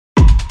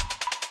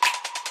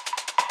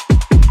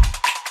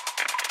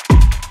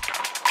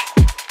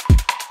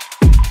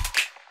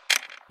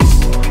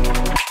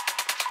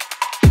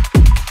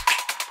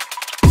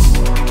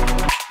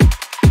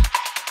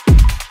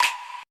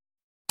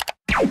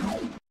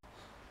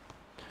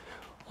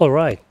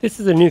Alright, this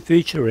is a new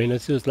feature in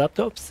ASUS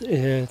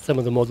laptops. Some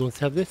of the models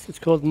have this. It's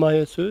called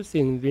MyASUS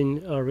in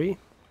WinRE,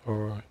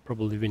 or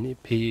probably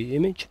WinPE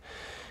image.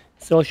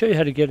 So I'll show you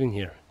how to get in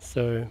here.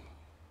 So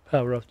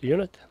power off the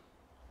unit.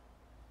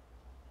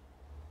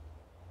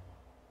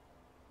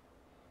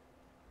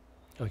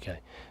 Okay,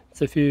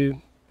 so if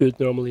you boot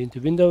normally into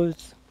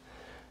Windows,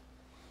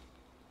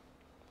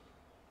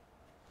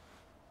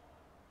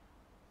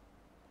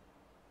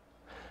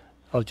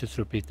 I'll just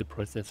repeat the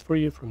process for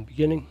you from the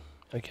beginning.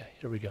 Okay,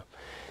 here we go.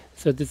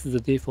 So this is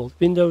the default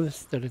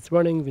Windows that it's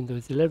running,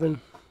 Windows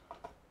 11.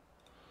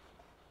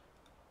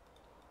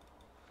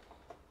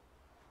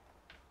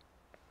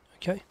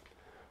 Okay, I'm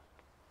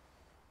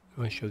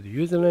going to show the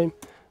username.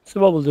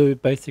 So what we'll do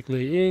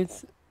basically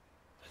is,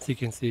 as you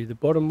can see the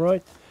bottom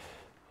right,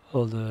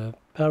 hold the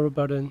power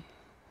button,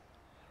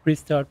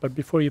 restart, but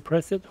before you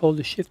press it, hold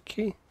the shift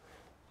key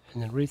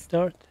and then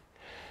restart.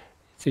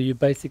 So you're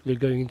basically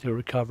going into a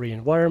recovery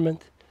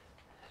environment,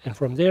 and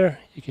from there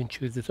you can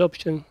choose this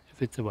option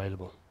if it's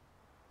available.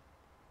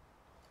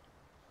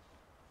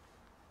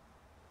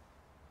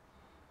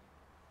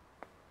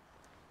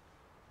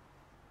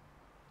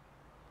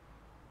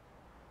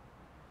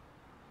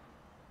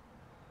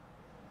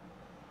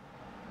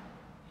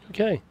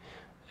 Okay,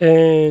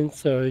 and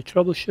so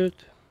troubleshoot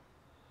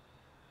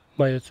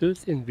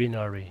MyASUS in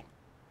WinRE.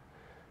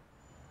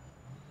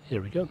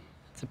 Here we go.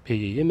 It's a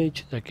PE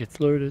image that gets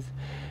loaded.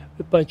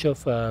 A bunch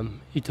of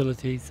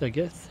utilities, I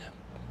guess,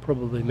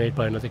 probably made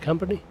by another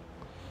company.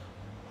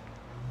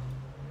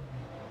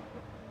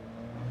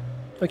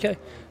 Okay,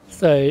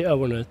 so I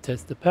want to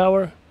test the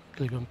power.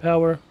 Click on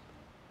power.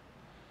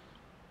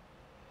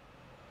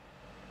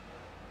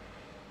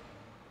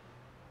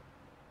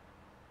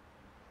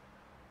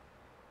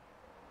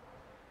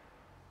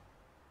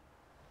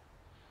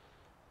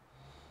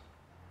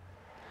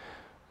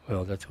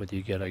 Well, that's what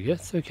you get, I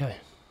guess. Okay.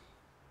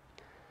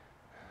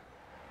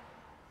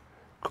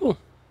 Cool.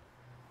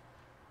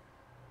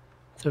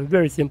 So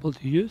very simple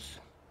to use.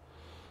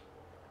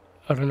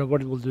 I don't know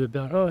what it will do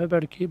about, how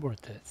about a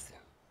keyboard test?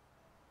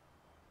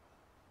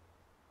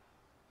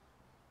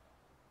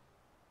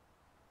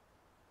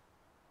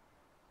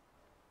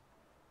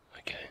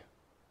 Okay.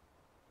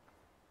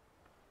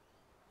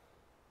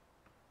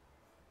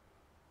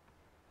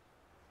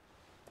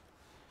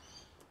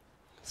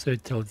 So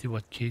it tells you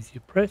what keys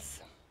you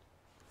press.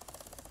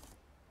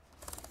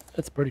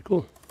 That's pretty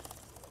cool.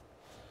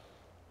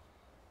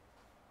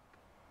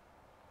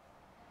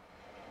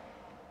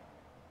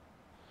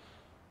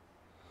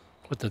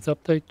 What does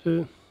update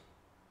do?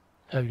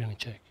 How are you going to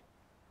check?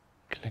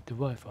 Connect to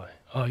Wi-Fi.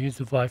 Oh, use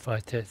the Wi-Fi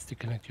test to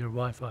connect to your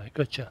Wi-Fi.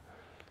 Gotcha.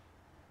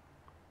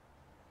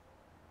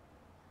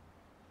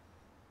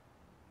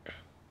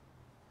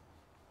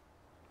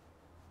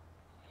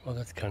 Well,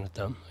 that's kind of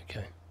dumb.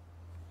 Okay.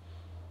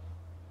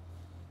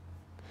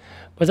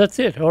 But that's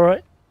it. All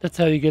right. That's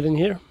how you get in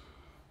here.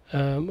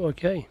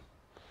 Okay.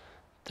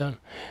 Done.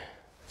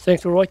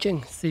 Thanks for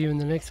watching. See you in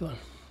the next one.